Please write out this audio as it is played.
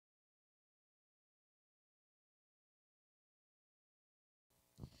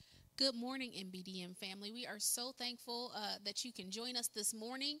Good morning, MBDM family. We are so thankful that you can join us this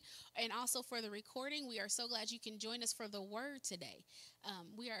morning and also for the recording. We are so glad you can join us for the word today.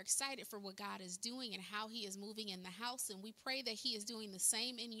 We are excited for what God is doing and how He is moving in the house, and we pray that He is doing the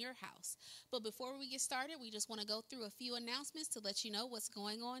same in your house. But before we get started, we just want to go through a few announcements to let you know what's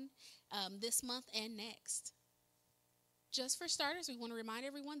going on this month and next. Just for starters, we want to remind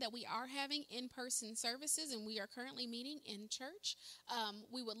everyone that we are having in person services and we are currently meeting in church.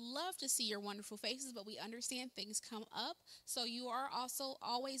 We would love to see your wonderful faces, but we understand things come up. So you are also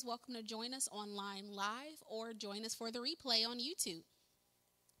always welcome to join us online live or join us for the replay on YouTube.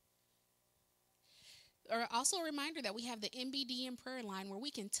 Or also a reminder that we have the MBDM prayer line where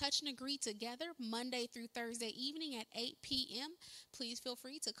we can touch and agree together Monday through Thursday evening at 8 p.m. Please feel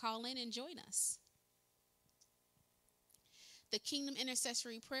free to call in and join us. The Kingdom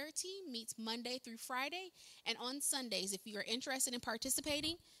Intercessory Prayer Team meets Monday through Friday and on Sundays. If you are interested in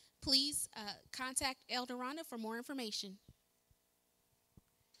participating, please contact Elder Rhonda for more information.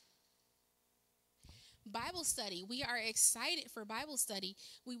 Bible study. We are excited for Bible study.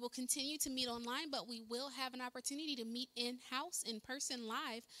 We will continue to meet online, but we will have an opportunity to meet in-house, in person,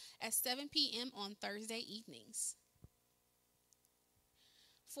 live at 7 p.m. on Thursday evenings.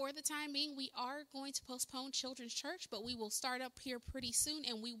 For the time being, we are going to postpone Children's Church, but we will start up here pretty soon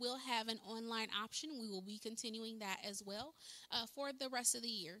and we will have an online option. We will be continuing that as well for the rest of the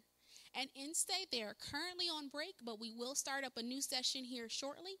year. And InStay, they are currently on break, but we will start up a new session here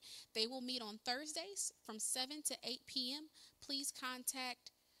shortly. They will meet on Thursdays from 7 to 8 p.m. Please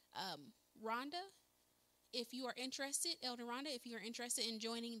contact Rhonda if you are interested, Elder Rhonda, if you are interested in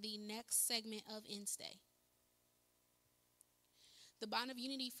joining the next segment of InStay. The Bond of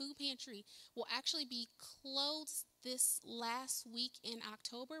Unity Food Pantry will actually be closed this last week in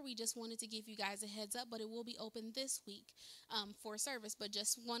October. We just wanted to give you guys a heads up, but it will be open this week for service. But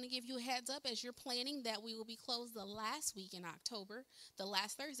just want to give you a heads up as you're planning that we will be closed the last week in October, the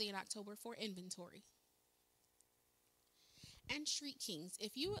last Thursday in October for inventory. And Street Kings,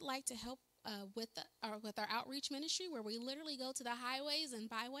 if you would like to help with our outreach ministry, where we literally go to the highways and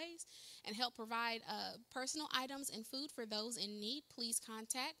byways and help provide personal items and food for those in need, please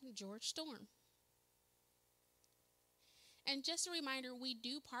contact George Storm. And just a reminder, we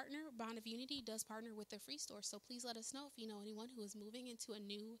do partner, Bond of Unity does partner with the Free Store, so please let us know if you know anyone who is moving into a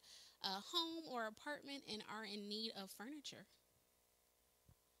new home or apartment and are in need of furniture.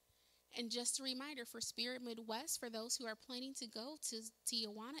 And just a reminder for Spirit Midwest, for those who are planning to go to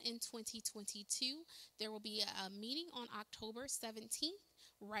Tijuana in 2022, there will be a meeting on October 17th,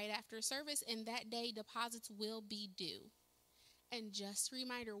 right after service, and that day deposits will be due. And just a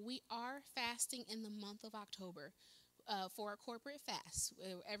reminder, we are fasting in the month of October for a corporate fast.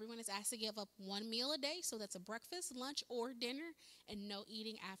 Everyone is asked to give up one meal a day, so that's a breakfast, lunch, or dinner, and no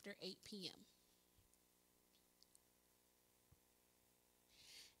eating after 8 p.m.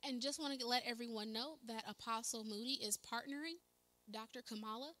 And just want to let everyone know that Apostle Moody is partnering Dr.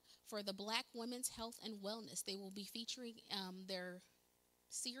 Kamala for the Black Women's Health and Wellness. They will be featuring their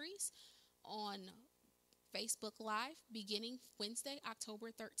series on Facebook Live beginning Wednesday,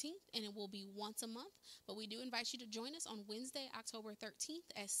 October 13th, and it will be once a month. But we do invite you to join us on Wednesday, October 13th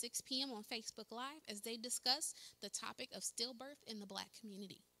at 6 p.m. on Facebook Live as they discuss the topic of stillbirth in the Black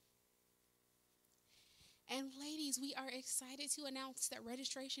community. And ladies, we are excited to announce that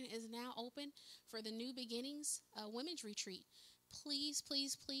registration is now open for the New Beginnings Women's Retreat. Please,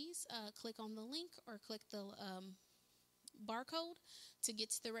 please, please click on the link or click the barcode to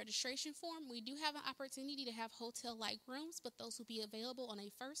get to the registration form. We do have an opportunity to have hotel-like rooms, but those will be available on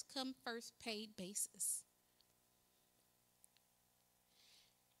a first-come, first-paid basis.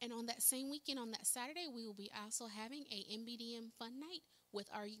 And on that same weekend, on that Saturday, we will be also having a MBDM fun night with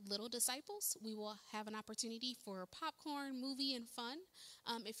our little disciples. We will have an opportunity for popcorn, movie, and fun.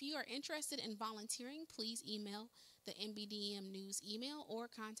 If you are interested in volunteering, please email the MBDM News email or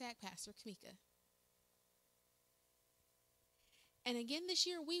contact Pastor Kamika. And again, this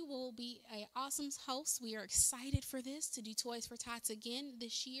year, we will be an awesome host. We are excited for this, to do Toys for Tots again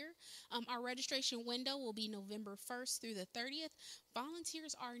this year. Our registration window will be November 1st through the 30th.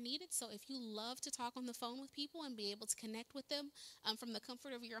 Volunteers are needed, so if you love to talk on the phone with people and be able to connect with them from the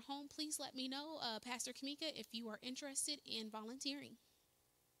comfort of your home, please let me know, Pastor Kamika, if you are interested in volunteering.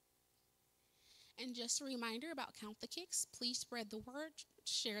 And just a reminder about Count the Kicks. Please spread the word,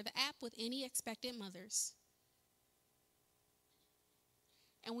 share the app with any expectant mothers.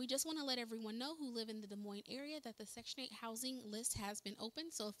 And we just want to let everyone know who live in the Des Moines area that the Section 8 housing list has been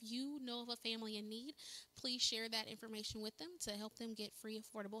opened. So if you know of a family in need, please share that information with them to help them get free,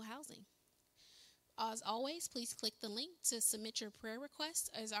 affordable housing. As always, please click the link to submit your prayer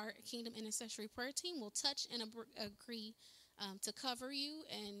requests as our Kingdom Intercessory Prayer Team will touch and agree to cover you,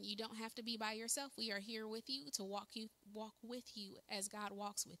 and you don't have to be by yourself. We are here with you to walk with you as God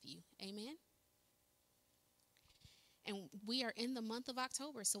walks with you. Amen. And we are in the month of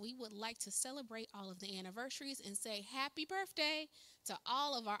October, so we would like to celebrate all of the anniversaries and say happy birthday to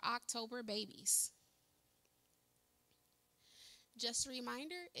all of our October babies. Just a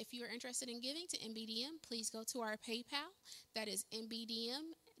reminder, if you are interested in giving to MBDM, please go to our PayPal. That is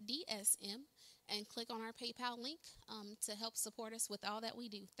MBDMDSM. And click on our PayPal link to help support us with all that we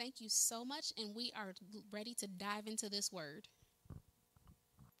do. Thank you so much, and we are ready to dive into this word.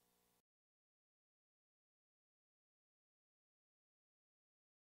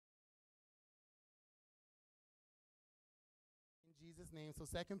 In Jesus' name, so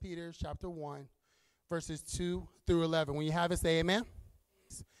 2 Peter chapter 1, verses 2 through 11. When you have it, say amen.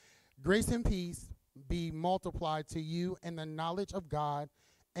 Grace and peace be multiplied to you in the knowledge of God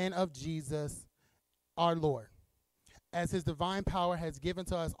and of Jesus our Lord, as his divine power has given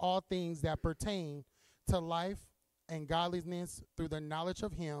to us all things that pertain to life and godliness through the knowledge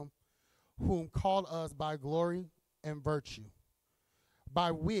of him whom called us by glory and virtue, by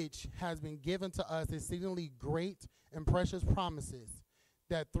which has been given to us exceedingly great and precious promises,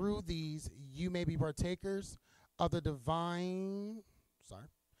 that through these you may be partakers of the divine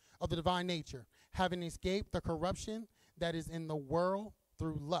nature, having escaped the corruption that is in the world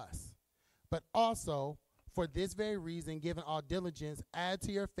through lust. But also, for this very reason, given all diligence, add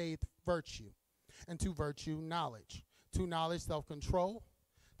to your faith virtue, and to virtue knowledge, to knowledge self-control,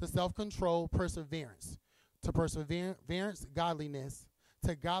 to self-control perseverance, to perseverance godliness,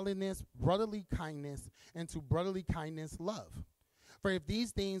 to godliness brotherly kindness, and to brotherly kindness love. For if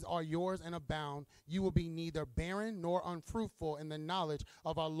these things are yours and abound, you will be neither barren nor unfruitful in the knowledge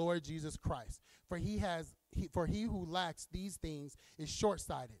of our Lord Jesus Christ. For he who lacks these things is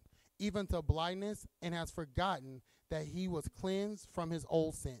short-sighted, even to blindness, and has forgotten that he was cleansed from his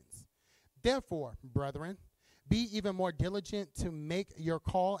old sins. Therefore, brethren, be even more diligent to make your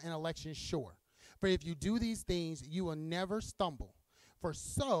call and election sure. For if you do these things, you will never stumble. For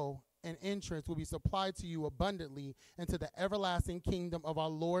so an entrance will be supplied to you abundantly into the everlasting kingdom of our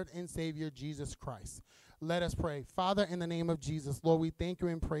Lord and Savior Jesus Christ. Let us pray. Father, in the name of Jesus, Lord, we thank you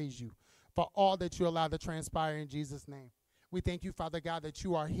and praise you for all that you allowed to transpire in Jesus' name. We thank you, Father God, that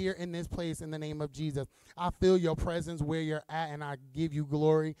you are here in this place in the name of Jesus. I feel your presence where you're at, and I give you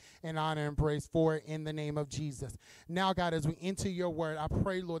glory and honor and praise for it in the name of Jesus. Now, God, as we enter your word, I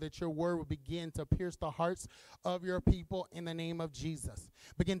pray, Lord, that your word will begin to pierce the hearts of your people in the name of Jesus.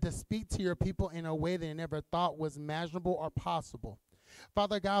 Begin to speak to your people in a way they never thought was imaginable or possible.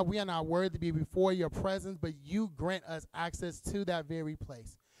 Father God, we are not worthy to be before your presence, but you grant us access to that very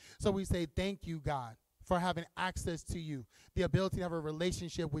place. So we say thank you, God, for having access to you, the ability to have a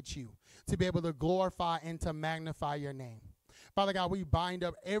relationship with you, to be able to glorify and to magnify your name. Father God, we bind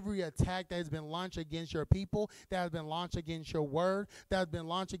up every attack that has been launched against your people, that has been launched against your word, that has been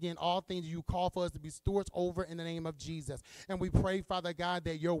launched against all things you call for us to be stewards over in the name of Jesus. And we pray, Father God,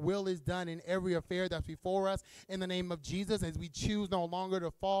 that your will is done in every affair that's before us in the name of Jesus, as we choose no longer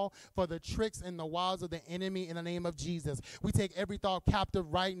to fall for the tricks and the wiles of the enemy in the name of Jesus. We take every thought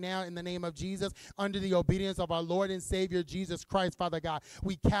captive right now in the name of Jesus under the obedience of our Lord and Savior Jesus Christ, Father God.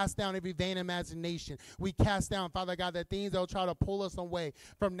 We cast down every vain imagination. We cast down, Father God, the things that will try to pull us away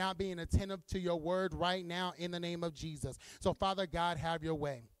from not being attentive to your word right now in the name of Jesus. So, Father God, have your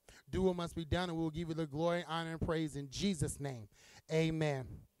way. Do what must be done, and we will give you the glory, honor, and praise in Jesus' name. Amen.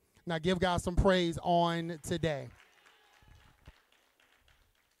 Now, give God some praise on today.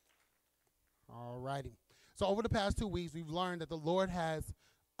 All righty. So, over the past 2 weeks, we've learned that the Lord has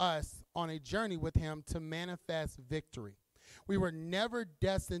us on a journey with him to manifest victory. We were never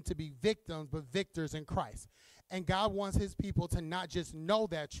destined to be victims, but victors in Christ. And God wants his people to not just know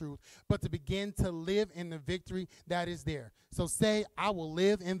that truth, but to begin to live in the victory that is there. So say, I will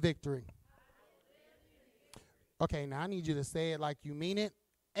live in victory. Okay, now I need you to say it like you mean it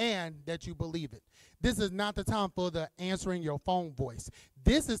and that you believe it. This is not the time for the answering your phone voice.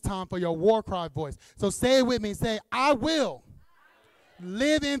 This is time for your war cry voice. So say it with me. Say, I will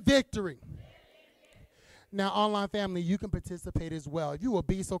live in victory. Now, online family, you can participate as well. If you will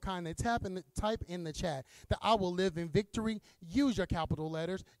be so kind to type in the chat that I will live in victory. Use your capital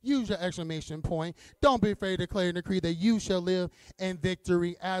letters. Use your exclamation point. Don't be afraid to declare and decree that you shall live in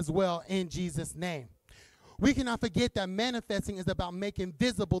victory as well in Jesus' name. We cannot forget that manifesting is about making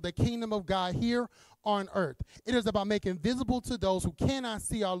visible the kingdom of God here on earth. It is about making visible to those who cannot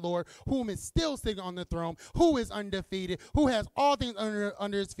see our Lord, whom is still sitting on the throne, who is undefeated, who has all things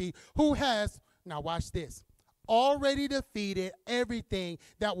under his feet, who has Now watch this. Already defeated everything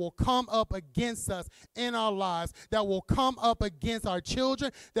that will come up against us in our lives, that will come up against our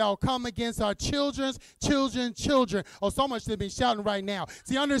children, that will come against our children's children. Oh, so much they've been shouting right now.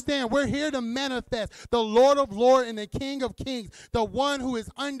 See, understand, we're here to manifest the Lord of Lords and the King of Kings, the one who is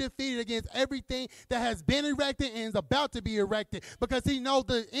undefeated against everything that has been erected and is about to be erected, because he knows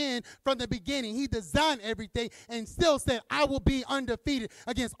the end from the beginning. He designed everything and still said, I will be undefeated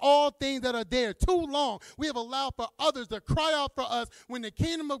against all things that are there. Too long we have allowed for others to cry out for us when the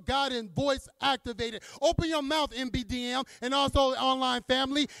kingdom of God is voice activated. Open your mouth, MBDM, and also online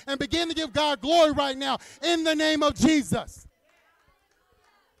family, and begin to give God glory right now in the name of Jesus.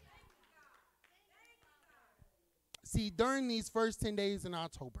 See, during these first 10 days in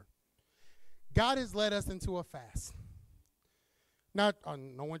October, God has led us into a fast. Not,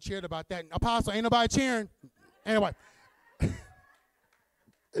 no one cheered about that. Apostle, ain't nobody cheering. Anyway.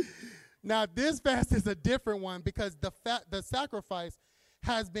 Now, this fast is a different one because the sacrifice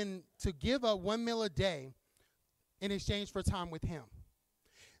has been to give up 1 meal a day in exchange for time with him.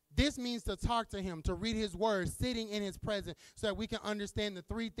 This means to talk to him, to read his word, sitting in his presence, so that we can understand the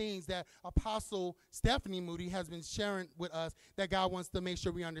three things that Apostle Stephanie Moody has been sharing with us that God wants to make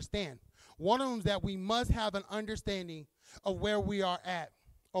sure we understand. One of them is that we must have an understanding of where we are at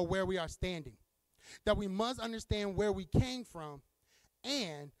or where we are standing. That we must understand where we came from,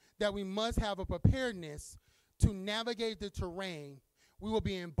 and that we must have a preparedness to navigate the terrain we will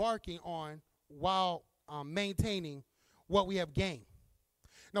be embarking on while maintaining what we have gained.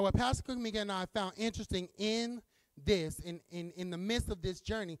 Now, what Pastor Cook and I found interesting in this, in the midst of this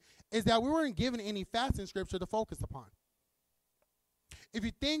journey, is that we weren't given any fasting scripture to focus upon. If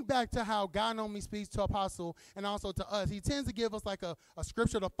you think back to how God normally speaks to Apostle and also to us, he tends to give us like a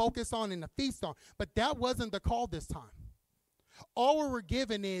scripture to focus on and to feast on. But that wasn't the call this time. All we were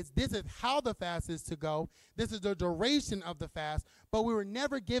given is this is how the fast is to go. This is the duration of the fast. But we were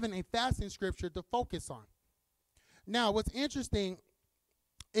never given a fasting scripture to focus on. Now, what's interesting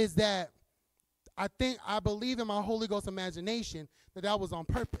is that I believe in my Holy Ghost imagination that was on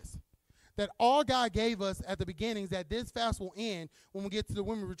purpose. That all God gave us at the beginning is that this fast will end when we get to the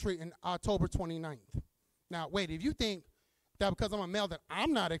women's retreat in October 29th. Now, wait, if you think that because I'm a male that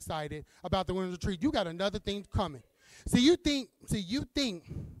I'm not excited about the women's retreat, you got another thing coming. So you think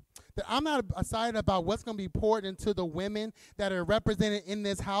that I'm not excited about what's going to be poured into the women that are represented in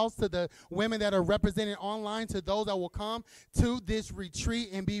this house, to the women that are represented online, to those that will come to this retreat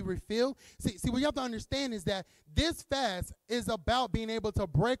and be refilled. See, what you have to understand is that this fast is about being able to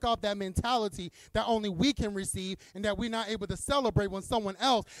break off that mentality that only we can receive and that we're not able to celebrate when someone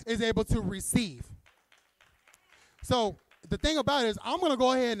else is able to receive. So the thing about it is I'm going to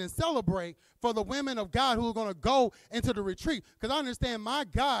go ahead and celebrate for the women of God who are going to go into the retreat, because I understand my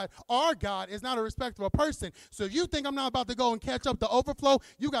God, our God, is not a respecter of a person. So if you think I'm not about to go and catch up the overflow,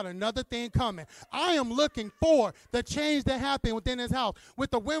 you got another thing coming. I am looking for the change that happened within this house with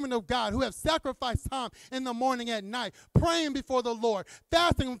the women of God who have sacrificed time in the morning, at night, praying before the Lord,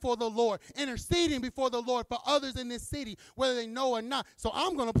 fasting before the Lord, interceding before the Lord for others in this city, whether they know or not. So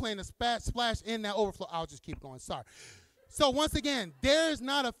I'm going to play in a splash in that overflow. I'll just keep going. Sorry. So once again, there is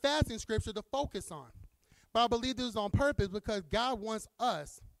not a fasting scripture to focus on. But I believe this is on purpose because God wants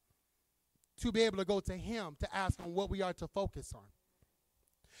us to be able to go to him to ask him what we are to focus on.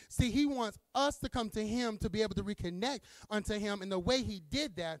 See, he wants us to come to him to be able to reconnect unto him. And the way he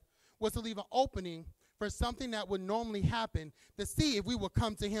did that was to leave an opening for something that would normally happen to see if we would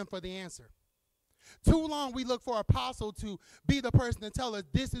come to him for the answer. Too long we look for an apostle to be the person to tell us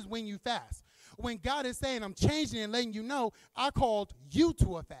this is when you fast. When God is saying, I'm changing and letting you know, I called you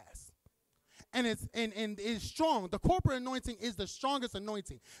to a fast. And it's strong. The corporate anointing is the strongest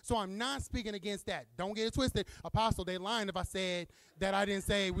anointing. So I'm not speaking against that. Don't get it twisted. Apostle, they lying if I said that I didn't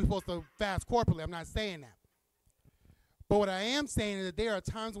say we're supposed to fast corporately. I'm not saying that. But what I am saying is that there are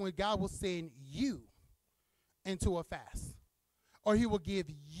times when God will send you into a fast. Or he will give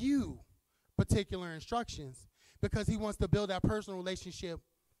you particular instructions because he wants to build that personal relationship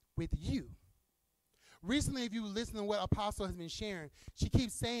with you. Recently, if you listen to what Apostle has been sharing, she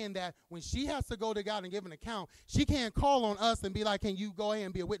keeps saying that when she has to go to God and give an account, she can't call on us and be like, can you go ahead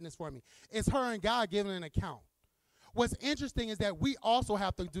and be a witness for me? It's her and God giving an account. What's interesting is that we also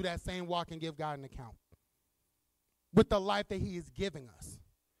have to do that same walk and give God an account with the life that he is giving us.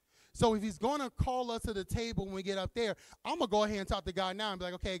 So if he's going to call us to the table when we get up there, I'm going to go ahead and talk to God now and be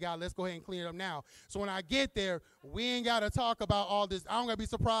like, okay, God, let's go ahead and clean it up now. So when I get there, we ain't got to talk about all this. I'm going to be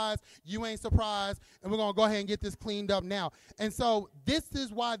surprised. You ain't surprised. And we're going to go ahead and get this cleaned up now. And so this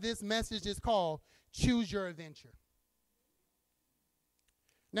is why this message is called Choose Your Adventure.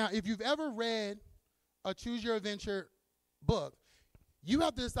 Now, if you've ever read a Choose Your Adventure book, you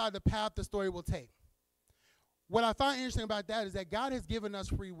have to decide the path the story will take. What I find interesting about that is that God has given us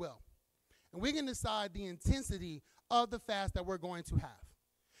free will. And we can decide the intensity of the fast that we're going to have.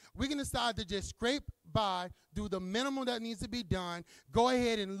 We can decide to just scrape by, do the minimum that needs to be done, go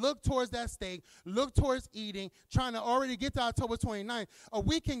ahead and look towards that steak, look towards eating, trying to already get to October 29th, or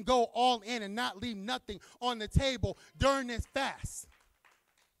we can go all in and not leave nothing on the table during this fast.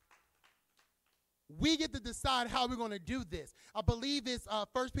 We get to decide how we're going to do this. I believe it's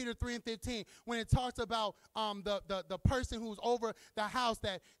 1 Peter 3:15 when it talks about the person who's over the house,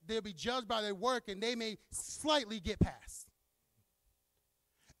 that they'll be judged by their work and they may slightly get past.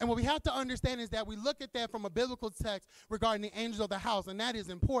 And what we have to understand is that we look at that from a biblical text regarding the angels of the house, and that is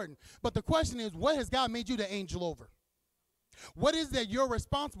important. But the question is, what has God made you the angel over? What is that you're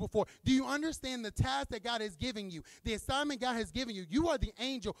responsible for? Do you understand the task that God is giving you, the assignment God has given you? You are the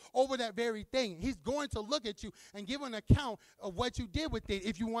angel over that very thing. He's going to look at you and give an account of what you did with it.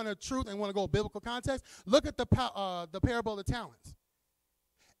 If you want a truth and want to go biblical context, look at the parable of the talents.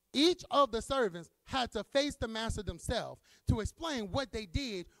 Each of the servants had to face the master themselves to explain what they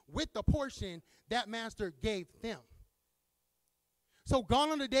did with the portion that master gave them. So gone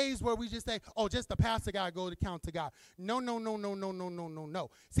are the days where we just say, oh, just the pastor got to go to count to God. No.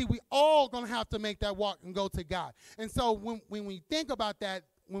 See, we all going to have to make that walk and go to God. And so when we think about that,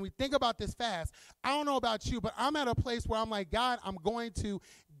 when we think about this fast, I don't know about you, but I'm at a place where I'm like, God, I'm going to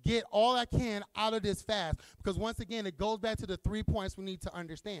get all I can out of this fast. Because once again, it goes back to the 3 points we need to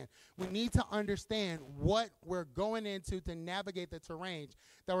understand. We need to understand what we're going into to navigate the terrain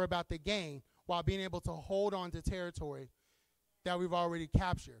that we're about to gain while being able to hold on to territory that we've already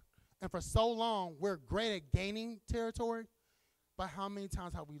captured. And for so long, we're great at gaining territory, but how many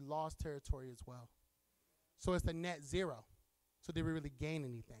times have we lost territory as well? So it's a net zero. So did we really gain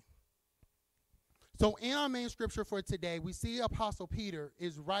anything? So in our main scripture for today, we see Apostle Peter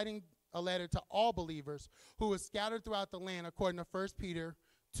is writing a letter to all believers who are scattered throughout the land, according to 1 Peter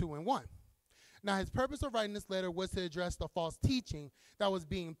 2:1. Now, his purpose of writing this letter was to address the false teaching that was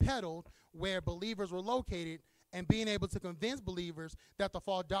being peddled where believers were located and being able to convince believers that the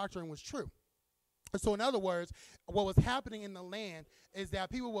false doctrine was true. So in other words, what was happening in the land is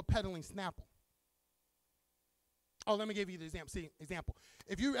that people were peddling Snapple. Oh, let me give you the example. See, example.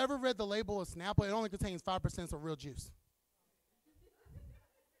 If you ever read the label of Snapple, it only contains 5% of real juice.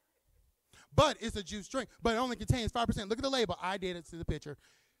 But it's a juice drink, but it only contains 5%. Look at the label. I did it to the picture.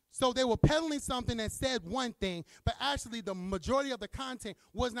 So they were peddling something that said one thing, but actually the majority of the content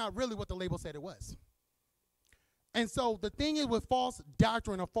was not really what the label said it was. And so the thing is with false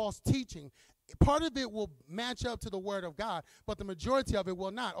doctrine or false teaching, part of it will match up to the word of God, but the majority of it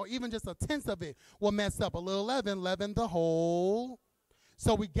will not, or even just a tenth of it will mess up. A little leaven the whole.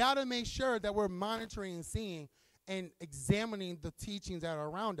 So we got to make sure that we're monitoring and seeing and examining the teachings that are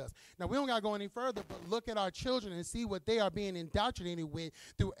around us. Now, we don't got to go any further, but look at our children and see what they are being indoctrinated with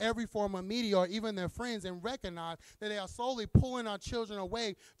through every form of media or even their friends, and recognize that they are slowly pulling our children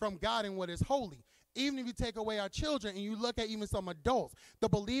away from God and what is holy. Even if you take away our children and you look at even some adults, the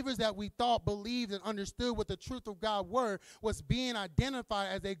believers that we thought believed and understood what the truth of God's word was being identified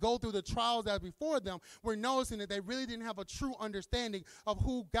as they go through the trials that are before them, we're noticing that they really didn't have a true understanding of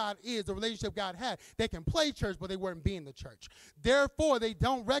who God is, the relationship God had. They can play church, but they weren't being the church. Therefore, they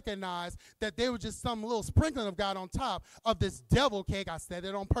don't recognize that they were just some little sprinkling of God on top of this devil cake, I said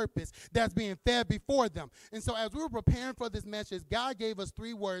it on purpose, that's being fed before them. And so as we were preparing for this message, God gave us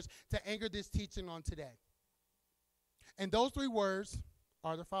 3 words to anchor this teaching on today. And those 3 words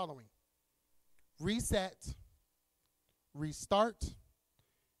are the following: reset, restart,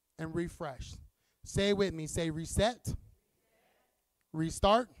 and refresh. Say it with me. Say reset,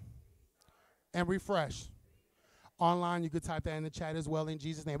 restart, and refresh. Online, you could type that in the chat as well in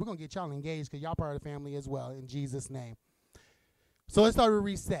Jesus' name. We're going to get y'all engaged because y'all part of the family as well in Jesus' name. So let's start with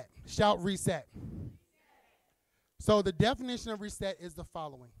reset. Shout reset. So the definition of reset is the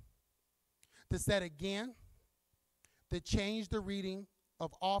following: to set again, to change the reading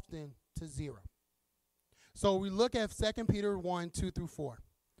of often to 0. So we look at 2 Peter 1:2-4.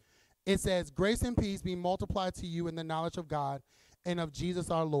 It says, grace and peace be multiplied to you in the knowledge of God and of Jesus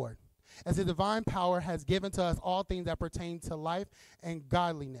our Lord, as the divine power has given to us all things that pertain to life and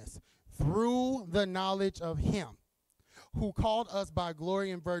godliness, through the knowledge of him who called us by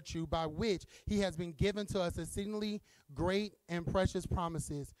glory and virtue, by which he has been given to us exceedingly great and precious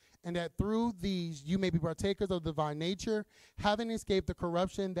promises, and that through these you may be partakers of the divine nature, having escaped the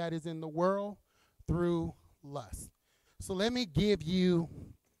corruption that is in the world through lust. So let me give you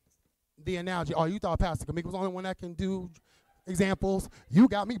the analogy. Oh, you thought Pastor Kamik was the only one that can do examples. You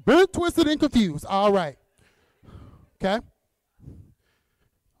got me bent, twisted, and confused. All right. Okay?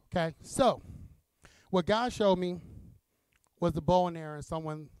 Okay, so what God showed me was the bow and arrow and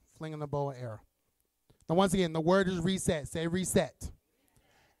someone flinging the bow and arrow. Now, once again, the word is reset. Say reset.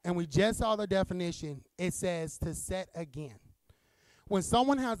 And we just saw the definition. It says to set again. When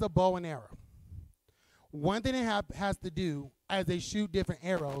someone has a bow and arrow, one thing they has to do as they shoot different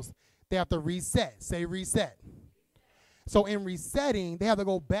arrows, they have to reset. Say reset. So in resetting, they have to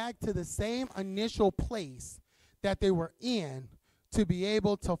go back to the same initial place that they were in to be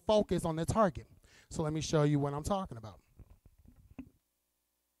able to focus on the target. So let me show you what I'm talking about.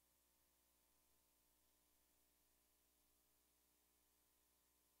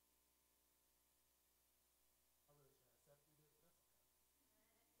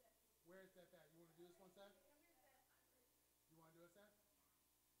 Where is that at? You want to do this one, Seth? You want to do it, Seth?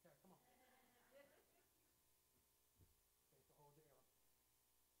 Okay, come on. Okay, so hold the arrow. You got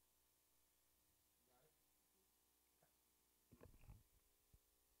it? Okay.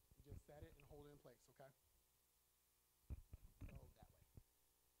 You just set it and hold it in place, okay? Go that way.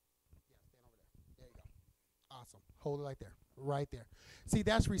 Yeah, stand over there. There you go. Awesome. Hold it right there. Right there. See,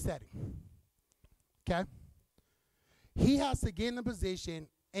 that's resetting. Okay? He has to get in the position,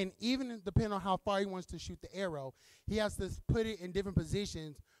 and even depending on how far he wants to shoot the arrow, he has to put it in different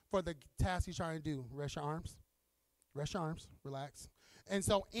positions for the task he's trying to do. Rest your arms. Rest your arms. Relax. And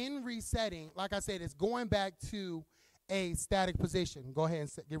so in resetting, like I said, it's going back to a static position. Go ahead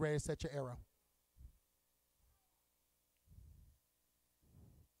and get ready to set your arrow.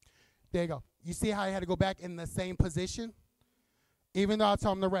 There you go. You see how I had to go back in the same position? Even though I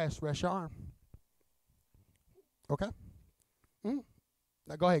told him to rest your arm. Okay?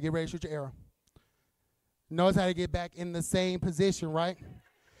 Now go ahead, get ready to shoot your arrow. Notice how to get back in the same position, right?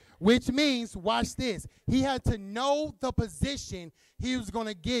 Which means, watch this, he had to know the position he was going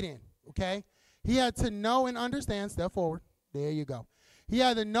to get in, okay? He had to know and understand, step forward, there you go. He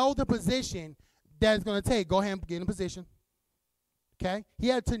had to know the position that it's going to take. Go ahead and get in position, okay? He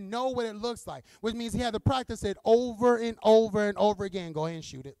had to know what it looks like, which means he had to practice it over and over and over again. Go ahead and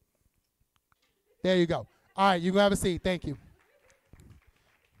shoot it. There you go. All right, you can have a seat. Thank you.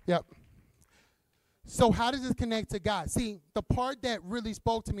 Yep. So how does this connect to God? See, the part that really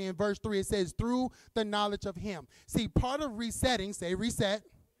spoke to me in verse 3, it says, through the knowledge of him. See, part of resetting, say reset,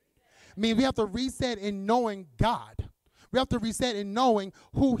 means we have to reset in knowing God. We have to reset in knowing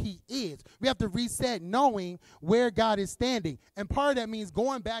who he is. We have to reset knowing where God is standing. And part of that means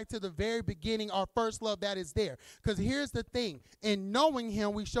going back to the very beginning, our first love that is there. Because here's the thing. In knowing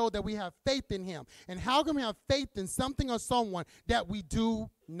him, we show that we have faith in him. And how can we have faith in something or someone that we do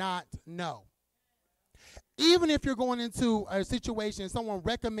not know? Even if you're going into a situation and someone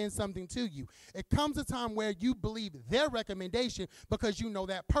recommends something to you, it comes a time where you believe their recommendation because you know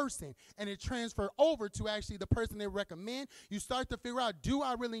that person, and it transfers over to actually the person they recommend. You start to figure out, do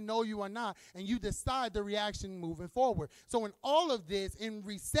I really know you or not? And you decide the reaction moving forward. So in all of this, in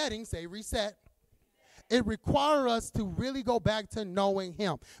resetting, say reset, it requires us to really go back to knowing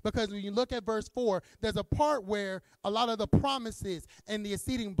him. Because when you look at verse 4, there's a part where a lot of the promises and the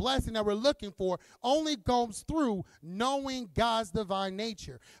exceeding blessing that we're looking for only goes through knowing God's divine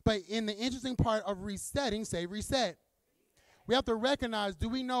nature. But in the interesting part of resetting, say reset, we have to recognize, do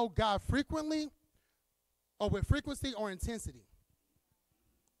we know God frequently or with frequency or intensity?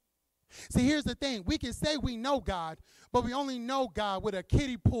 See, here's the thing. We can say we know God, but we only know God with a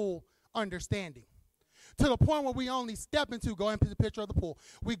kiddie pool understanding. To the point where we only step into, go ahead and put the picture of the pool.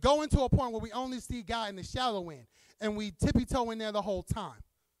 We go into a point where we only see God in the shallow end, and we tippy-toe in there the whole time.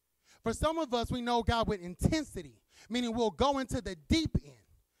 For some of us, we know God with intensity, meaning we'll go into the deep end.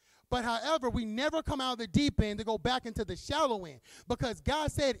 But however, we never come out of the deep end to go back into the shallow end. Because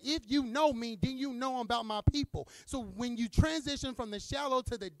God said, if you know me, then you know about my people. So when you transition from the shallow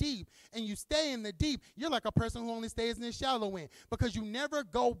to the deep and you stay in the deep, you're like a person who only stays in the shallow end. Because you never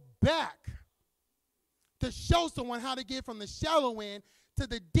go back to show someone how to get from the shallow end to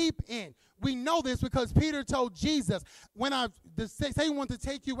the deep end. We know this because Peter told Jesus, when Satan wants to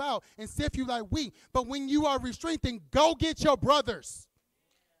take you out and sift you like wheat, but when you are restrained, then go get your brothers.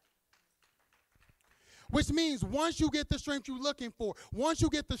 Which means once you get the strength you're looking for, once you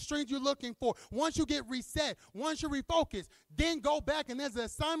get the strength you're looking for, once you get reset, once you refocus, then go back, and there's an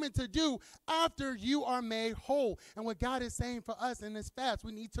assignment to do after you are made whole. And what God is saying for us in this fast,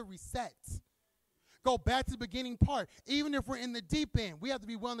 we need to reset. Go back to the beginning part. Even if we're in the deep end, we have to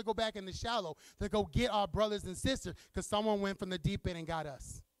be willing to go back in the shallow to go get our brothers and sisters, because someone went from the deep end and got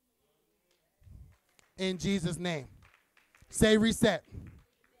us. In Jesus' name. Say reset.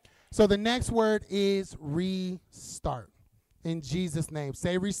 So the next word is restart. In Jesus' name.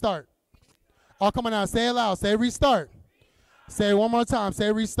 Say restart. Oh, come on now. Say it loud. Say restart. Say it one more time.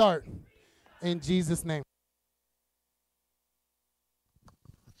 Say restart. In Jesus' name.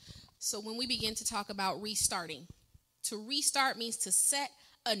 So when we begin to talk about restarting, to restart means to set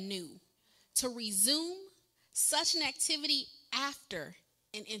anew, to resume such an activity after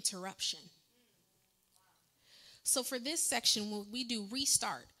an interruption. So for this section, when we do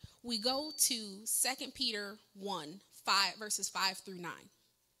restart, we go to 2 Peter 1, 5, verses 5 through 9.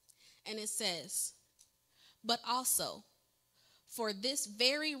 And it says, but also, for this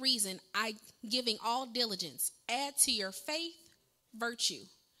very reason, I, giving all diligence, add to your faith virtue,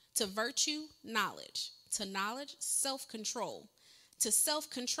 to virtue knowledge, to knowledge self-control, to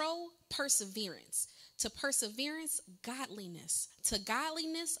self-control perseverance, to perseverance godliness, to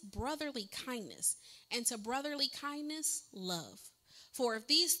godliness brotherly kindness, and to brotherly kindness love. For if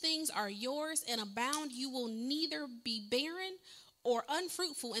these things are yours and abound, you will neither be barren or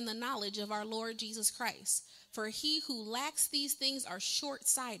unfruitful in the knowledge of our Lord Jesus Christ. For he who lacks these things are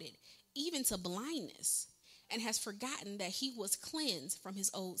short-sighted, even to blindness, and has forgotten that he was cleansed from his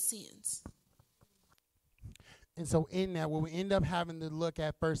old sins. And so in that, what we end up having to look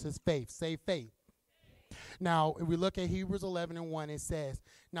at first is faith. Say faith. Now, if we look at Hebrews 11 and 1, it says,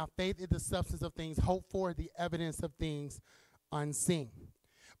 now faith is the substance of things hoped for, the evidence of things unseen.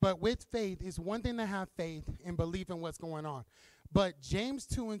 But with faith, it's one thing to have faith and believe in what's going on. But James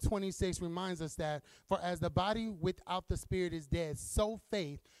 2 and 26 reminds us that, for as the body without the spirit is dead, so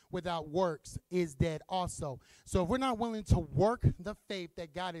faith without works is dead also. So if we're not willing to work the faith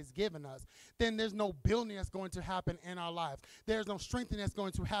that God has given us, then there's no building that's going to happen in our lives. There's no strengthening that's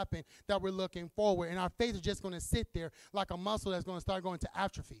going to happen that we're looking forward. And our faith is just going to sit there like a muscle that's going to start going to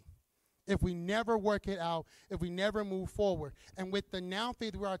atrophy if we never work it out, if we never move forward. And with the now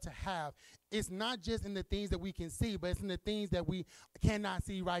faith we are to have, it's not just in the things that we can see, but it's in the things that we cannot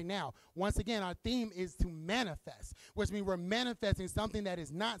see right now. Once again, our theme is to manifest, which means we're manifesting something that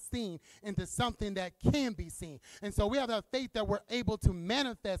is not seen into something that can be seen. And so we have that faith that we're able to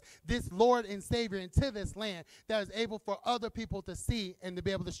manifest this Lord and Savior into this land that is able for other people to see and to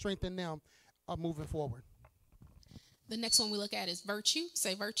be able to strengthen them moving forward. The next one we look at is virtue.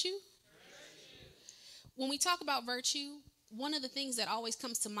 Say virtue. When we talk about virtue, one of the things that always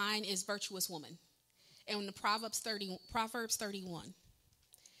comes to mind is virtuous woman. And in the Proverbs 31.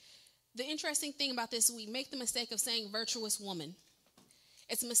 The interesting thing about this, we make the mistake of saying virtuous woman.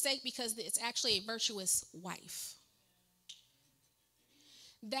 It's a mistake because it's actually a virtuous wife.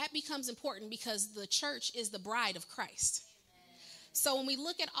 That becomes important because the church is the bride of Christ. So when we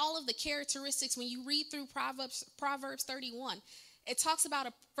look at all of the characteristics, when you read through Proverbs 31, it talks about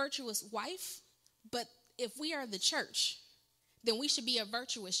a virtuous wife, but if we are the church, then we should be a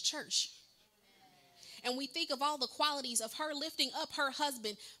virtuous church. And we think of all the qualities of her lifting up her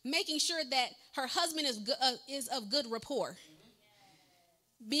husband, making sure that her husband is of good rapport.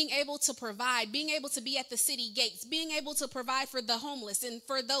 Being able to provide, being able to be at the city gates, being able to provide for the homeless and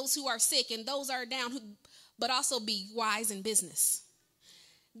for those who are sick and those are down, but also be wise in business.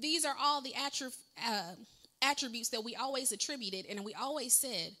 These are all the attributes that we always attributed, and we always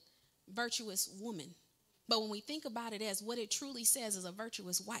said virtuous woman. But when we think about it as what it truly says is a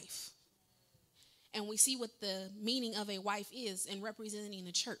virtuous wife, and we see what the meaning of a wife is in representing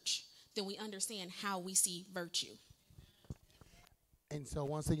the church, then we understand how we see virtue. And so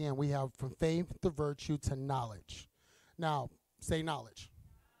once again, we have from faith to virtue to knowledge. Now, say knowledge.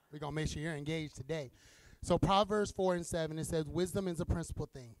 We're going to make sure you're engaged today. So Proverbs 4 and 7, it says, wisdom is a principal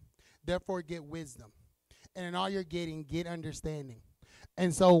thing. Therefore, get wisdom. And in all you're getting, get understanding.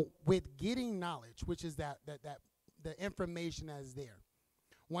 And so with getting knowledge, which is that the information that is there,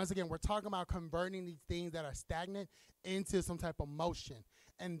 once again, we're talking about converting these things that are stagnant into some type of motion.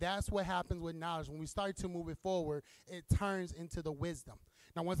 And that's what happens with knowledge. When we start to move it forward, it turns into the wisdom.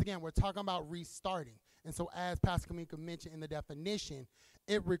 Now, once again, we're talking about restarting. And so as Pastor Kamika mentioned in the definition,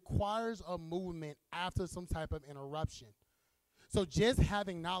 it requires a movement after some type of interruption. So just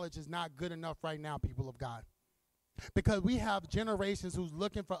having knowledge is not good enough right now, people of God. Because we have generations who's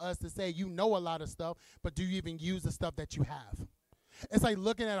looking for us to say, you know a lot of stuff, but do you even use the stuff that you have? It's like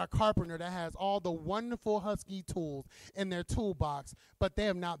looking at a carpenter that has all the wonderful Husky tools in their toolbox, but they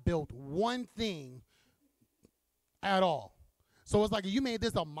have not built one thing at all. So it's like if you made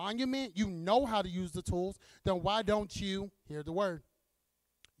this a monument, you know how to use the tools, then why don't you, hear the word,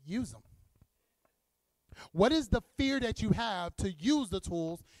 use them? What is the fear that you have to use the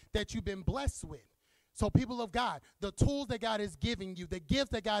tools that you've been blessed with? So people of God, the tools that God is giving you, the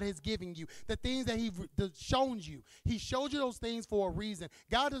gifts that God is giving you, the things that He's shown you, He showed you those things for a reason.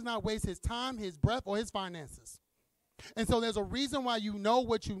 God does not waste His time, His breath, or His finances. And so there's a reason why you know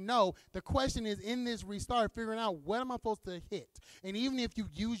what you know. The question is, in this restart, figuring out what am I supposed to hit. And even if you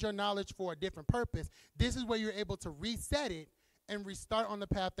use your knowledge for a different purpose, this is where you're able to reset it and restart on the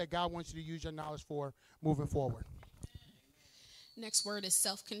path that God wants you to use your knowledge for moving forward. Next word is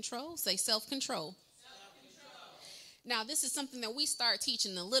self-control. Say self-control. Now, this is something that we start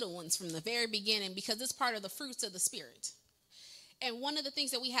teaching the little ones from the very beginning because it's part of the fruits of the Spirit. And one of the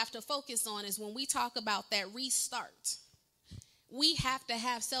things that we have to focus on is when we talk about that restart, we have to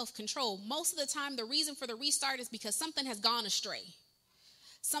have self-control. Most of the time, the reason for the restart is because something has gone astray.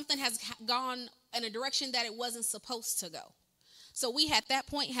 Something has gone in a direction that it wasn't supposed to go. So we at that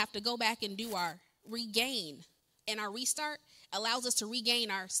point have to go back and do our regain. And our restart allows us to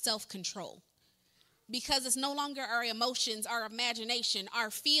regain our self-control. Because it's no longer our emotions, our imagination, our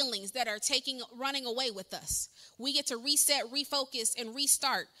feelings that are running away with us. We get to reset, refocus, and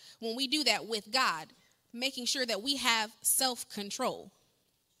restart when we do that with God, making sure that we have self-control.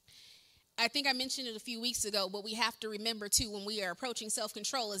 I think I mentioned it a few weeks ago, but we have to remember too when we are approaching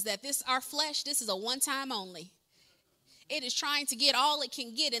self-control is that our flesh, this is a one-time only. It is trying to get all it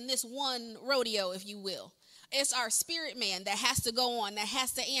can get in this one rodeo, if you will. It's our spirit man that has to go on, that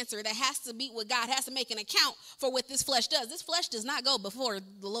has to answer, that has to meet with God, has to make an account for what this flesh does. This flesh does not go before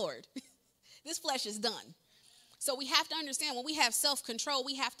the Lord. This flesh is done. So we have to understand when we have self-control,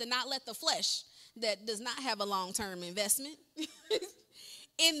 we have to not let the flesh that does not have a long-term investment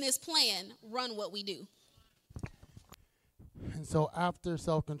in this plan run what we do. And so after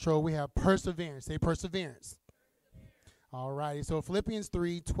self-control, we have perseverance. Say perseverance. All righty. So Philippians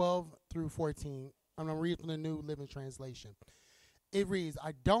 3:12 through 14. I'm going to read from the New Living Translation. It reads,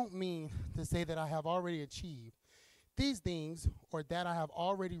 I don't mean to say that I have already achieved these things or that I have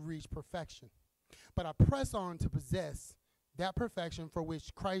already reached perfection, but I press on to possess that perfection for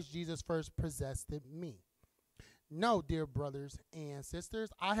which Christ Jesus first possessed me. No, dear brothers and sisters,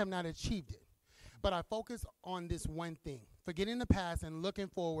 I have not achieved it, but I focus on this one thing, forgetting the past and looking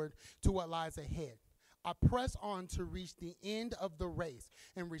forward to what lies ahead. I press on to reach the end of the race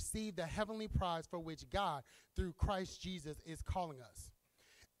and receive the heavenly prize for which God, through Christ Jesus, is calling us.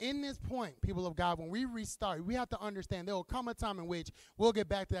 In this point, people of God, when we restart, we have to understand there will come a time in which we'll get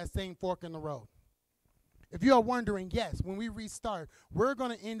back to that same fork in the road. If you are wondering, yes, when we restart, we're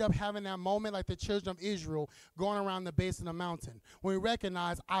going to end up having that moment like the children of Israel going around the base of the mountain, when we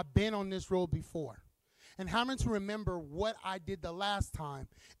recognize I've been on this road before. And having to remember what I did the last time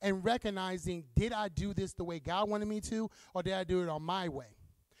and recognizing, did I do this the way God wanted me to, or did I do it on my way?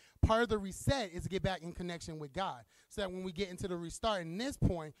 Part of the reset is to get back in connection with God so that when we get into the restart, in this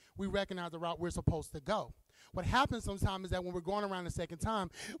point, we recognize the route we're supposed to go. What happens sometimes is that when we're going around the second time,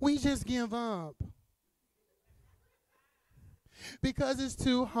 we just give up because it's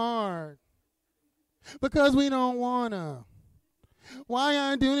too hard, because we don't want to. Why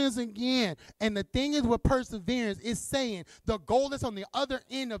I do this again? And the thing is with perseverance is saying the goal that's on the other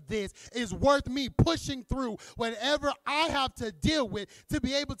end of this is worth me pushing through whatever I have to deal with to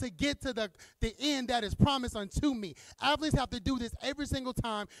be able to get to the end that is promised unto me. Athletes have to do this every single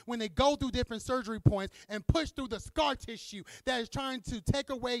time when they go through different surgery points and push through the scar tissue that is trying to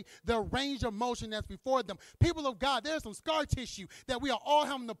take away the range of motion that's before them. People of God, there's some scar tissue that we are all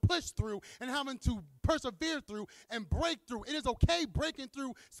having to push through and having to persevere through and break through. It is okay breaking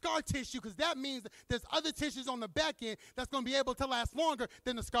through scar tissue because that means that there's other tissues on the back end that's going to be able to last longer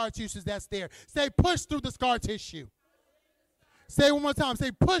than the scar tissues that's there. Say push through the scar tissue. Say it one more time.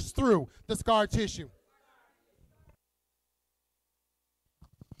 Say push through the scar tissue.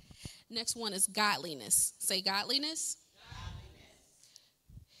 Next one is godliness. Say godliness.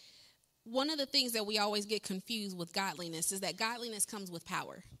 One of the things that we always get confused with godliness is that godliness comes with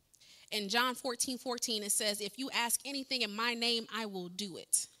power. In John 14:14, it says, if you ask anything in my name, I will do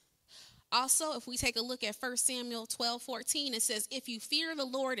it. Also, if we take a look at 1 Samuel 12:14, it says, if you fear the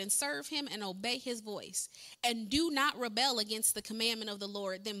Lord and serve him and obey his voice, and do not rebel against the commandment of the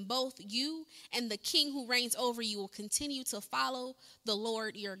Lord, then both you and the king who reigns over you will continue to follow the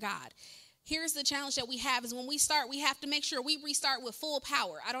Lord your God. Here's the challenge that we have is when we start, we have to make sure we restart with full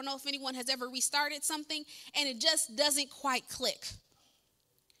power. I don't know if anyone has ever restarted something and it just doesn't quite click.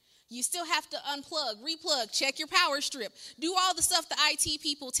 You still have to unplug, replug, check your power strip, do all the stuff the IT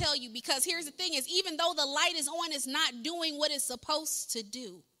people tell you, because here's the thing is even though the light is on, it's not doing what it's supposed to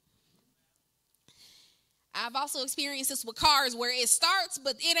do. I've also experienced this with cars where it starts,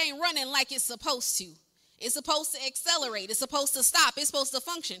 but it ain't running like it's supposed to. It's supposed to accelerate. It's supposed to stop. It's supposed to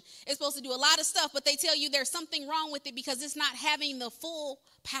function. It's supposed to do a lot of stuff, but they tell you there's something wrong with it because it's not having the full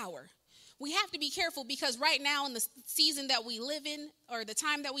power. We have to be careful because right now in the season that we live in, or the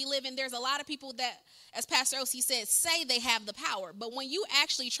time that we live in, there's a lot of people that, as Pastor O.C. said, say they have the power. But when you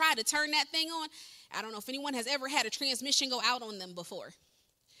actually try to turn that thing on, I don't know if anyone has ever had a transmission go out on them before.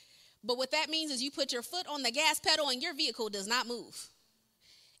 But what that means is you put your foot on the gas pedal and your vehicle does not move.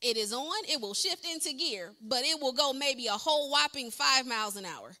 It is on, it will shift into gear, but it will go maybe a whole whopping 5 miles an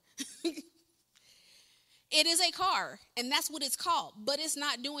hour. It is a car, and that's what it's called, but it's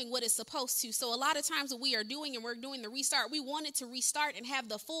not doing what it's supposed to. So a lot of times what we are doing, and we're doing the restart, we want it to restart and have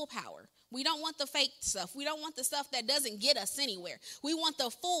the full power. We don't want the fake stuff. We don't want the stuff that doesn't get us anywhere. We want the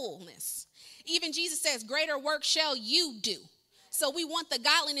fullness. Even Jesus says, greater work shall you do. So we want the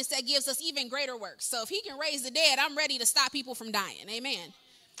godliness that gives us even greater work. So if he can raise the dead, I'm ready to stop people from dying. Amen.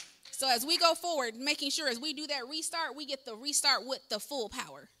 So as we go forward, making sure as we do that restart, we get the restart with the full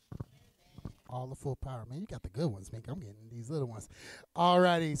power. All the full power. Man, you got the good ones, man. I'm getting these little ones. All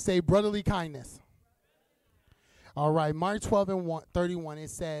righty. Say brotherly kindness. All right. Mark 12:31, it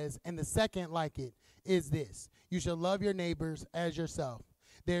says, and the second like it is this: you shall love your neighbors as yourself.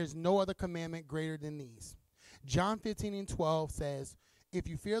 There is no other commandment greater than these. John 15:12 says, if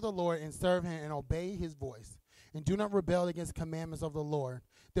you fear the Lord and serve him and obey his voice, and do not rebel against the commandments of the Lord,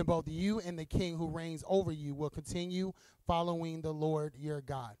 then both you and the king who reigns over you will continue following the Lord your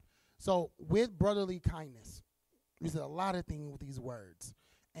God. So with brotherly kindness, there's a lot of things with these words.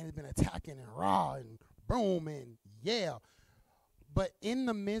 And it's been attacking and raw and boom and yeah. But in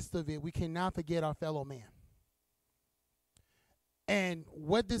the midst of it, we cannot forget our fellow man. And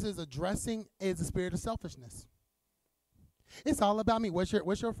what this is addressing is the spirit of selfishness. It's all about me. What's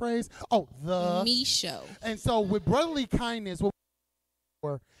your phrase? Oh, the me show. And so with brotherly kindness,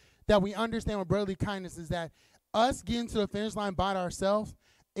 that we understand with brotherly kindness is that us getting to the finish line by ourselves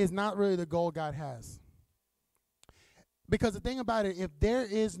is not really the goal God has. Because the thing about it, if there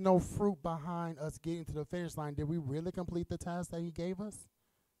is no fruit behind us getting to the finish line, did we really complete the task that he gave us?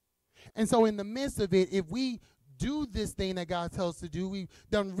 And so in the midst of it, if we do this thing that God tells us to do, we've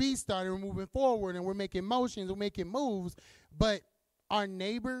done restarted, we're moving forward, and we're making motions, we're making moves, but our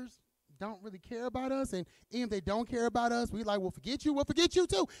neighbors don't really care about us, and even if they don't care about us, we like, we'll forget you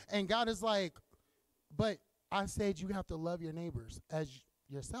too. And God is like, but I said you have to love your neighbors as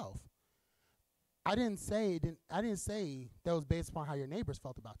yourself. I didn't say that was based upon how your neighbors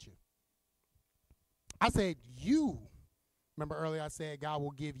felt about you. I said you. Remember earlier I said God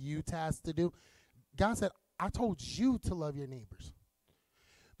will give you tasks to do. God said, I told you to love your neighbors.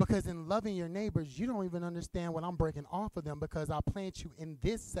 Because in loving your neighbors, you don't even understand what I'm breaking off of them, because I plant you in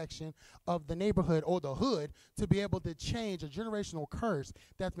this section of the neighborhood or the hood to be able to change a generational curse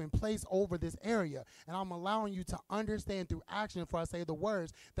that's been placed over this area. And I'm allowing you to understand through action, before I say the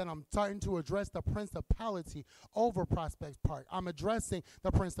words, that I'm starting to address the principality over Prospect Park. I'm addressing the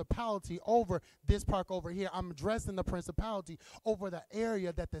principality over this park over here. I'm addressing the principality over the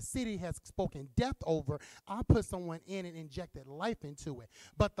area that the city has spoken death over. I put someone in and injected life into it.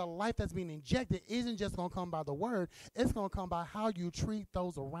 But the life that's being injected isn't just going to come by the word. It's going to come by how you treat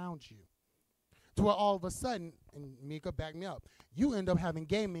those around you. To where all of a sudden, and Mika, back me up, you end up having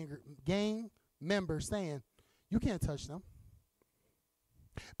gang members saying, you can't touch them.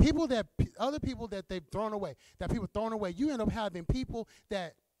 Other people that they've thrown away, you end up having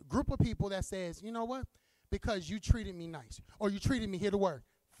group of people that says, you know what? Because you treated me nice, or you treated me, hear the word,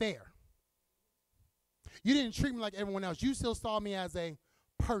 fair. You didn't treat me like everyone else. You still saw me as a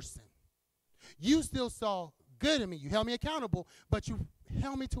person. You still saw good in me. You held me accountable, but you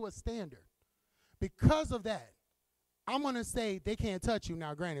held me to a standard. Because of that, I'm going to say they can't touch you.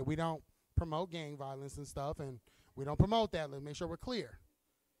 Now, granted, we don't promote gang violence and stuff, and we don't promote that. Let's make sure we're clear.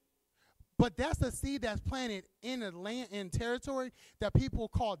 But that's the seed that's planted in a land, in territory that people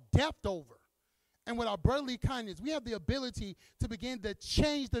call death over. And with our brotherly kindness, we have the ability to begin to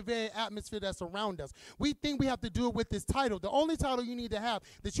change the very atmosphere that's around us. We think we have to do it with this title. The only title you need to have,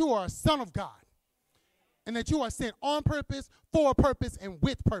 that you are a son of God. And that you are sent on purpose, for a purpose, and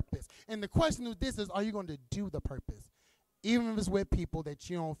with purpose. And the question of this is, are you going to do the purpose? Even if it's with people that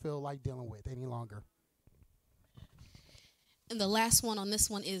you don't feel like dealing with any longer. And the last one on this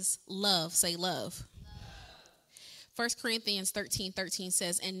one is love. Say love. 1 Corinthians 13:13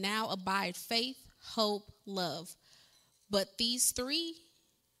 says, and now abide faith, hope, love. But these three,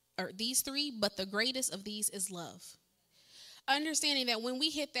 but the greatest of these is love. Understanding that when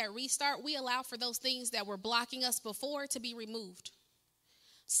we hit that restart, we allow for those things that were blocking us before to be removed.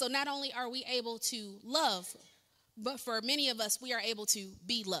 So not only are we able to love, but for many of us, we are able to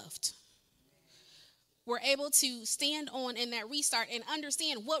be loved. we're able to stand on in that restart and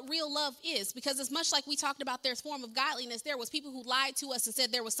understand what real love is. Because as much like we talked about there's form of godliness, there was people who lied to us and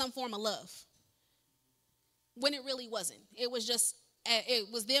said there was some form of love when it really wasn't. It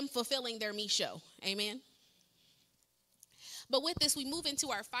was them fulfilling their me show. Amen. But with this, we move into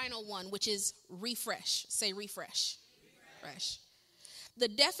our final one, which is refresh. Say refresh. Refresh. The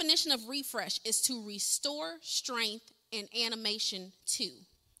definition of refresh is to restore strength and animation to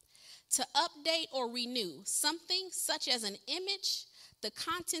update or renew something such as an image, the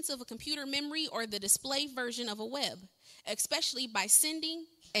contents of a computer memory, or the display version of a web, especially by sending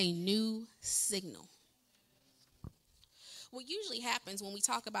a new signal. What usually happens when we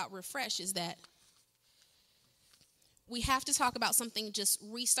talk about refresh is that we have to talk about something just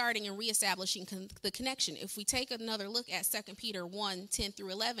restarting and reestablishing the connection. If we take another look at 2 Peter 1, 10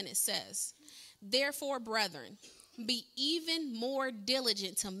 through 11, it says, "Therefore, brethren, be even more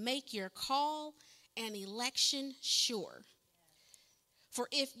diligent to make your call and election sure. For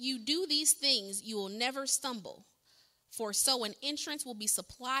if you do these things, you will never stumble. For so an entrance will be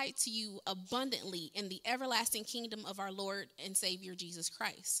supplied to you abundantly in the everlasting kingdom of our Lord and Savior Jesus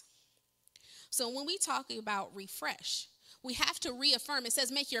Christ." So when we talk about refresh, we have to reaffirm. It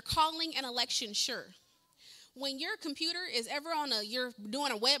says make your calling and election sure. When your computer is ever you're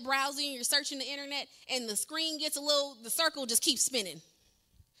doing a web browsing, you're searching the internet, and the screen gets the circle just keeps spinning.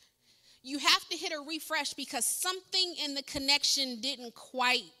 You have to hit a refresh because something in the connection didn't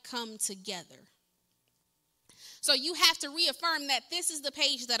quite come together. So you have to reaffirm that this is the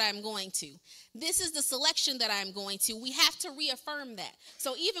page that I'm going to. This is the selection that I'm going to. We have to reaffirm that.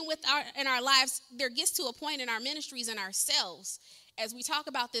 So even in our lives, there gets to a point in our ministries and ourselves, as we talk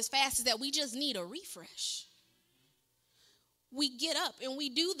about this fast, is that we just need a refresh. We get up and we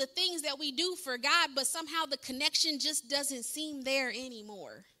do the things that we do for God, but somehow the connection just doesn't seem there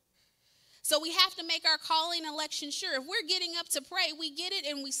anymore. So we have to make our calling and election sure. If we're getting up to pray, we get it,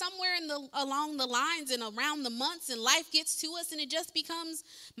 and we somewhere along the lines and around the months, and life gets to us, and it just becomes,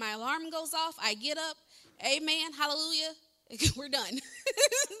 my alarm goes off, I get up, amen, hallelujah, we're done.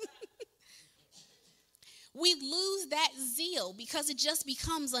 We lose that zeal because it just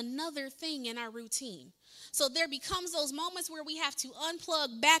becomes another thing in our routine. So there becomes those moments where we have to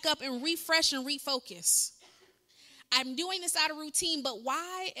unplug, back up, and refresh and refocus. I'm doing this out of routine, but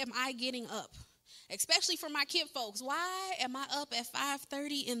why am I getting up? Especially for my kid folks. Why am I up at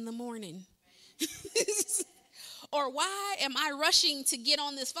 5:30 in the morning? Or why am I rushing to get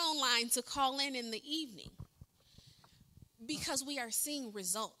on this phone line to call in the evening? Because we are seeing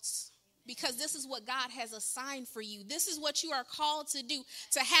results. Because this is what God has assigned for you. This is what you are called to do,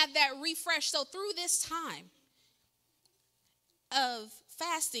 to have that refresh. So through this time of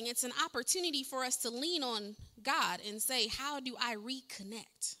fasting, it's an opportunity for us to lean on God and say, how do I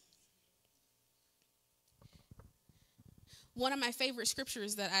reconnect? One of my favorite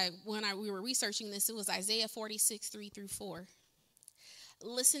scriptures that we were researching this, it was Isaiah 46, 3 through 4.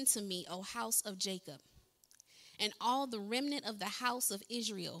 "Listen to me, O house of Jacob, and all the remnant of the house of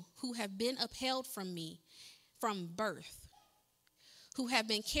Israel, who have been upheld from me from birth, who have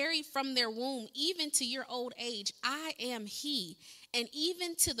been carried from their womb, even to your old age. I am he, and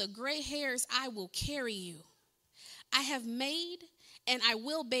even to the gray hairs I will carry you. I have made, and I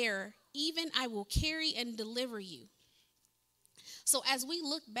will bear, even I will carry and deliver you." So as we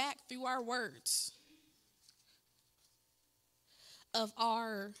look back through our words of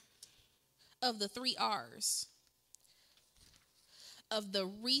the 3 R's, of the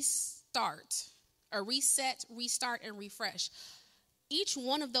restart, or reset, restart, and refresh, each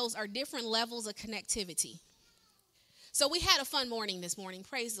one of those are different levels of connectivity. So we had a fun morning this morning.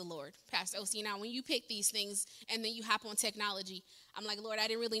 Praise the Lord, Pastor O.C. Now, when you pick these things and then you hop on technology, I'm like, Lord, I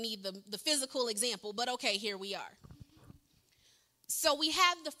didn't really need the physical example, but okay, here we are. So we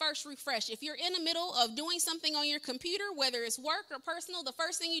have the first refresh. If you're in the middle of doing something on your computer, whether it's work or personal, the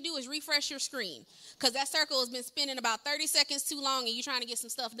first thing you do is refresh your screen, because that circle has been spinning about 30 seconds too long and you're trying to get some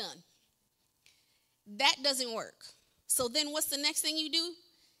stuff done. That doesn't work. So then what's the next thing you do?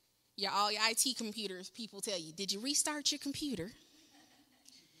 All your IT computers, people tell you, did you restart your computer?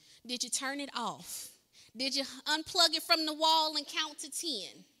 Did you turn it off? Did you unplug it from the wall and count to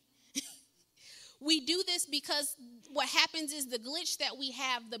 10? We do this because what happens is the glitch that we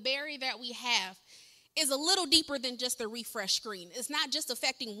have, the barrier that we have, is a little deeper than just the refresh screen. It's not just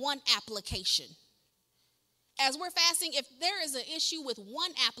affecting one application. As we're fasting, if there is an issue with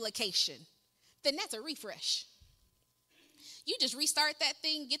one application, then that's a refresh. You just restart that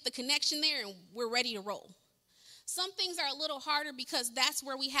thing, get the connection there, and we're ready to roll. Some things are a little harder because that's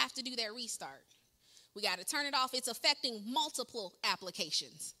where we have to do that restart. We got to turn it off. It's affecting multiple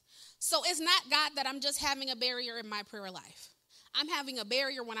applications. So it's not, God, that I'm just having a barrier in my prayer life. I'm having a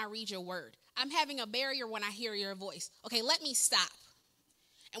barrier when I read your word. I'm having a barrier when I hear your voice. Okay, let me stop.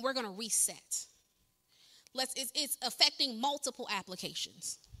 And we're going to reset. It's affecting multiple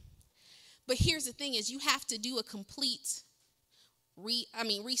applications. But here's the thing is you have to do a complete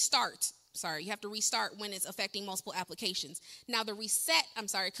restart. You have to restart when it's affecting multiple applications. Now the reset,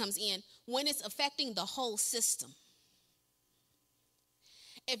 comes in when it's affecting the whole system.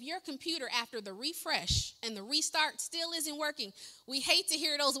 If your computer, after the refresh and the restart still isn't working, we hate to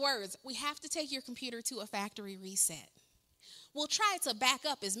hear those words. We have to take your computer to a factory reset. We'll try to back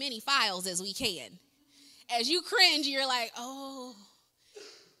up as many files as we can. As you cringe, you're like, oh,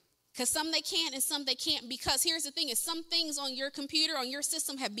 because some they can and some they can't. Because here's the thing is some things on your computer, on your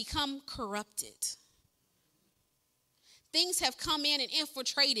system have become corrupted. Things have come in and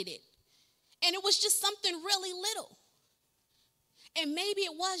infiltrated it. And it was just something really little. And maybe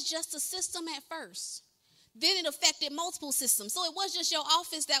it was just a system at first. Then it affected multiple systems. So it was just your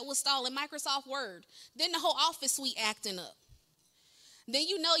office that was stalling, Microsoft Word. Then the whole office suite acting up. Then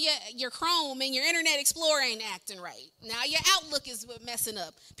you know your Chrome and your Internet Explorer ain't acting right. Now your Outlook is messing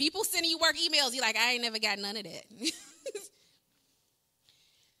up. People sending you work emails, you're like, I ain't never got none of that.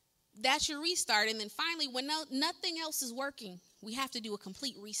 That's your restart. And then finally, when nothing else is working, we have to do a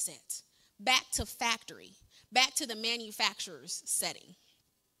complete reset. Back to factory. Back to the manufacturer's setting.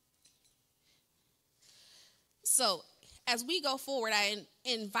 So as we go forward, I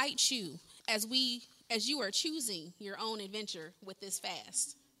invite you, as you are choosing your own adventure with this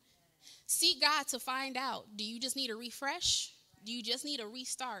fast, seek God to find out, do you just need a refresh? Do you just need a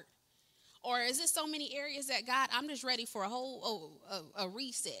restart? Or is it so many areas that, God, I'm just ready for a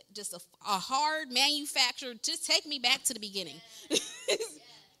reset, just a hard manufacturer. Just take me back to the beginning.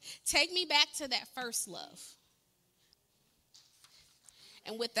 Take me back to that first love.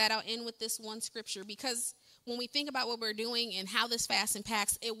 And with that, I'll end with this one scripture, because when we think about what we're doing and how this fast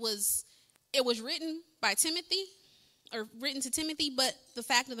impacts, it was written by Timothy, or written to Timothy, but the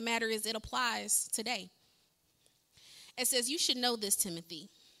fact of the matter is it applies today. It says, you should know this, Timothy,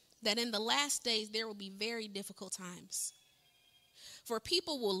 that in the last days there will be very difficult times. For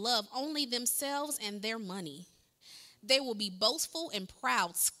people will love only themselves and their money. They will be boastful and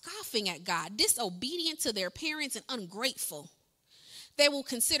proud, scoffing at God, disobedient to their parents, and ungrateful. They will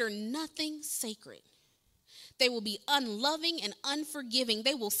consider nothing sacred. They will be unloving and unforgiving.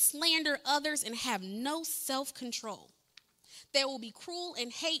 They will slander others and have no self-control. They will be cruel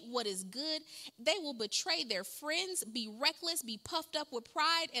and hate what is good. They will betray their friends, be reckless, be puffed up with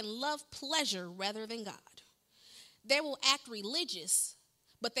pride, and love pleasure rather than God. They will act religious,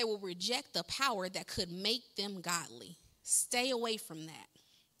 but they will reject the power that could make them godly. Stay away from that.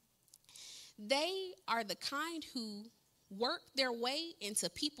 They are the kind who work their way into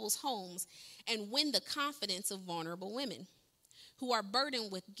people's homes and win the confidence of vulnerable women who are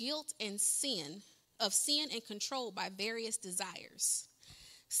burdened with guilt and sin and controlled by various desires.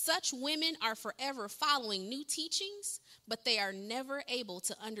 Such women are forever following new teachings, but they are never able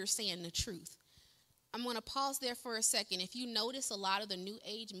to understand the truth. I'm going to pause there for a second. If you notice, a lot of the New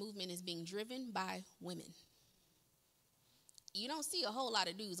Age movement is being driven by women. You don't see a whole lot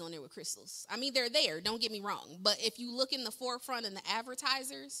of dudes on there with crystals. I mean, they're there, don't get me wrong. But if you look in the forefront and the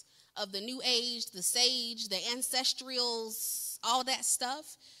advertisers of the New Age, the sage, the ancestrals, all that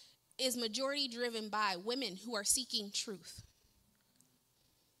stuff is majority driven by women who are seeking truth.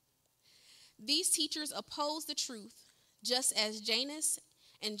 These teachers oppose the truth just as Janus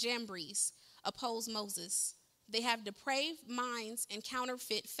and Jambres oppose Moses. They have depraved minds and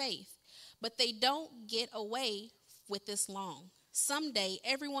counterfeit faith, but they don't get away with this long. Someday,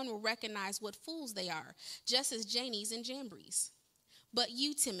 everyone will recognize what fools they are, just as Janus and Jambres. But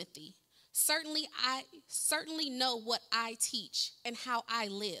you, Timothy, I certainly know what I teach and how I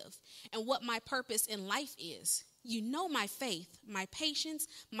live and what my purpose in life is. You know my faith, my patience,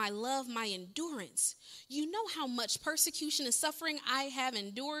 my love, my endurance. You know how much persecution and suffering I have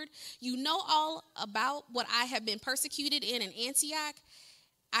endured. You know all about what I have been persecuted in Antioch,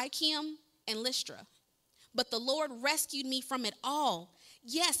 Iconium, and Lystra. But the Lord rescued me from it all.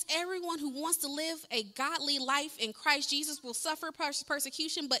 Yes, everyone who wants to live a godly life in Christ Jesus will suffer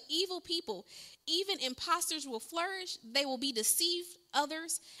persecution, but evil people, even imposters, will flourish. They will be deceived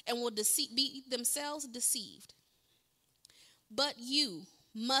others and will be themselves deceived. But you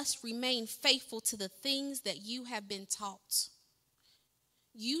must remain faithful to the things that you have been taught.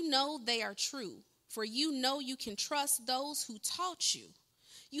 You know they are true, for you know you can trust those who taught you.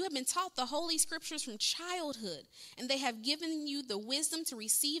 You have been taught the Holy Scriptures from childhood, and they have given you the wisdom to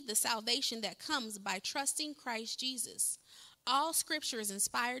receive the salvation that comes by trusting Christ Jesus. All scripture is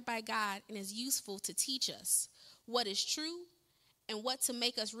inspired by God and is useful to teach us what is true and what to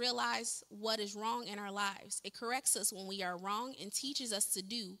make us realize what is wrong in our lives. It corrects us when we are wrong and teaches us to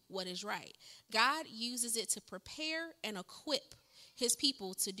do what is right. God uses it to prepare and equip his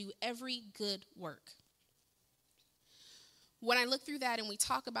people to do every good work. When I look through that and we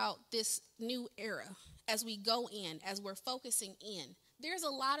talk about this new era, as we go in, as we're focusing in, there's a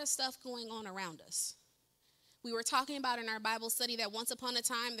lot of stuff going on around us. We were talking about in our Bible study that once upon a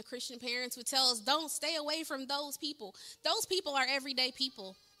time, the Christian parents would tell us, don't stay away from those people. Those people are everyday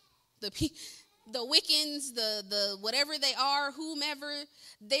people. The Wiccans, the whatever they are, whomever,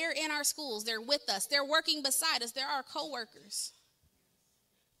 they're in our schools. They're with us. They're working beside us. They're our co-workers.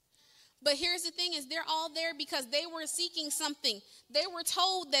 But here's the thing is they're all there because they were seeking something. They were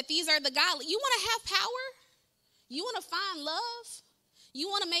told that these are the godly. You want to have power? You want to find love? You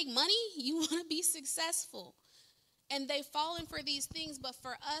want to make money? You want to be successful? And they've fallen for these things. But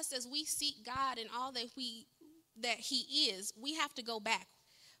for us, as we seek God and all that he is, we have to go back.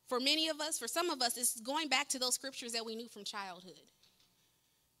 For many of us, for some of us, it's going back to those scriptures that we knew from childhood.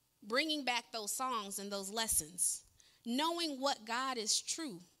 Bringing back those songs and those lessons. Knowing what God is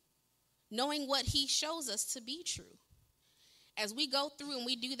true. Knowing what he shows us to be true. As we go through and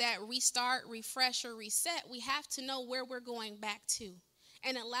we do that restart, refresh, or reset, we have to know where we're going back to.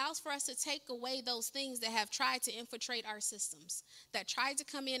 And it allows for us to take away those things that have tried to infiltrate our systems, that tried to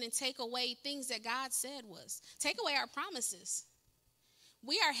come in and take away things that God said was. Take away our promises.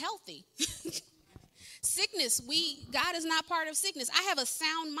 We are healthy. Sickness, God is not part of sickness. I have a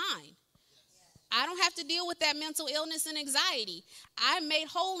sound mind. I don't have to deal with that mental illness and anxiety. I'm made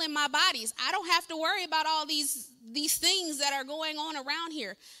whole in my bodies. I don't have to worry about all these things that are going on around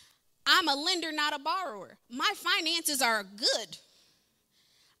here. I'm a lender, not a borrower. My finances are good.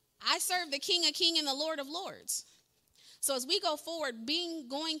 I serve the King of Kings and the Lord of Lords. So as we go forward,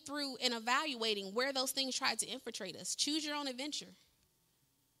 going through and evaluating where those things tried to infiltrate us, choose your own adventure.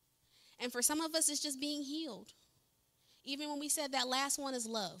 And for some of us, it's just being healed. Even when we said that last one is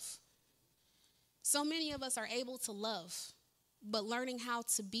love. So many of us are able to love, but learning how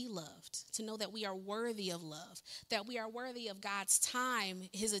to be loved, to know that we are worthy of love, that we are worthy of God's time,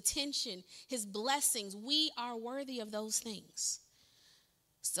 his attention, his blessings. We are worthy of those things.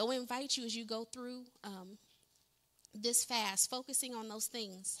 So I invite you as you go through this fast, focusing on those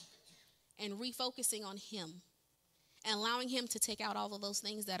things and refocusing on him and allowing him to take out all of those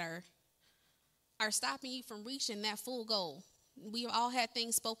things that are stopping you from reaching that full goal. We all had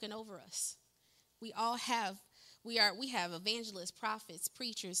things spoken over us. We have evangelists, prophets,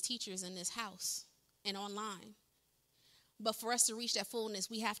 preachers, teachers in this house and online. But for us to reach that fullness,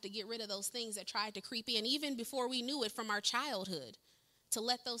 we have to get rid of those things that tried to creep in, even before we knew it, from our childhood, to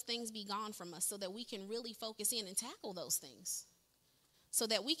let those things be gone from us so that we can really focus in and tackle those things, so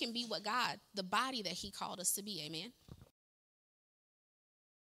that we can be what God, the body that he called us to be. Amen.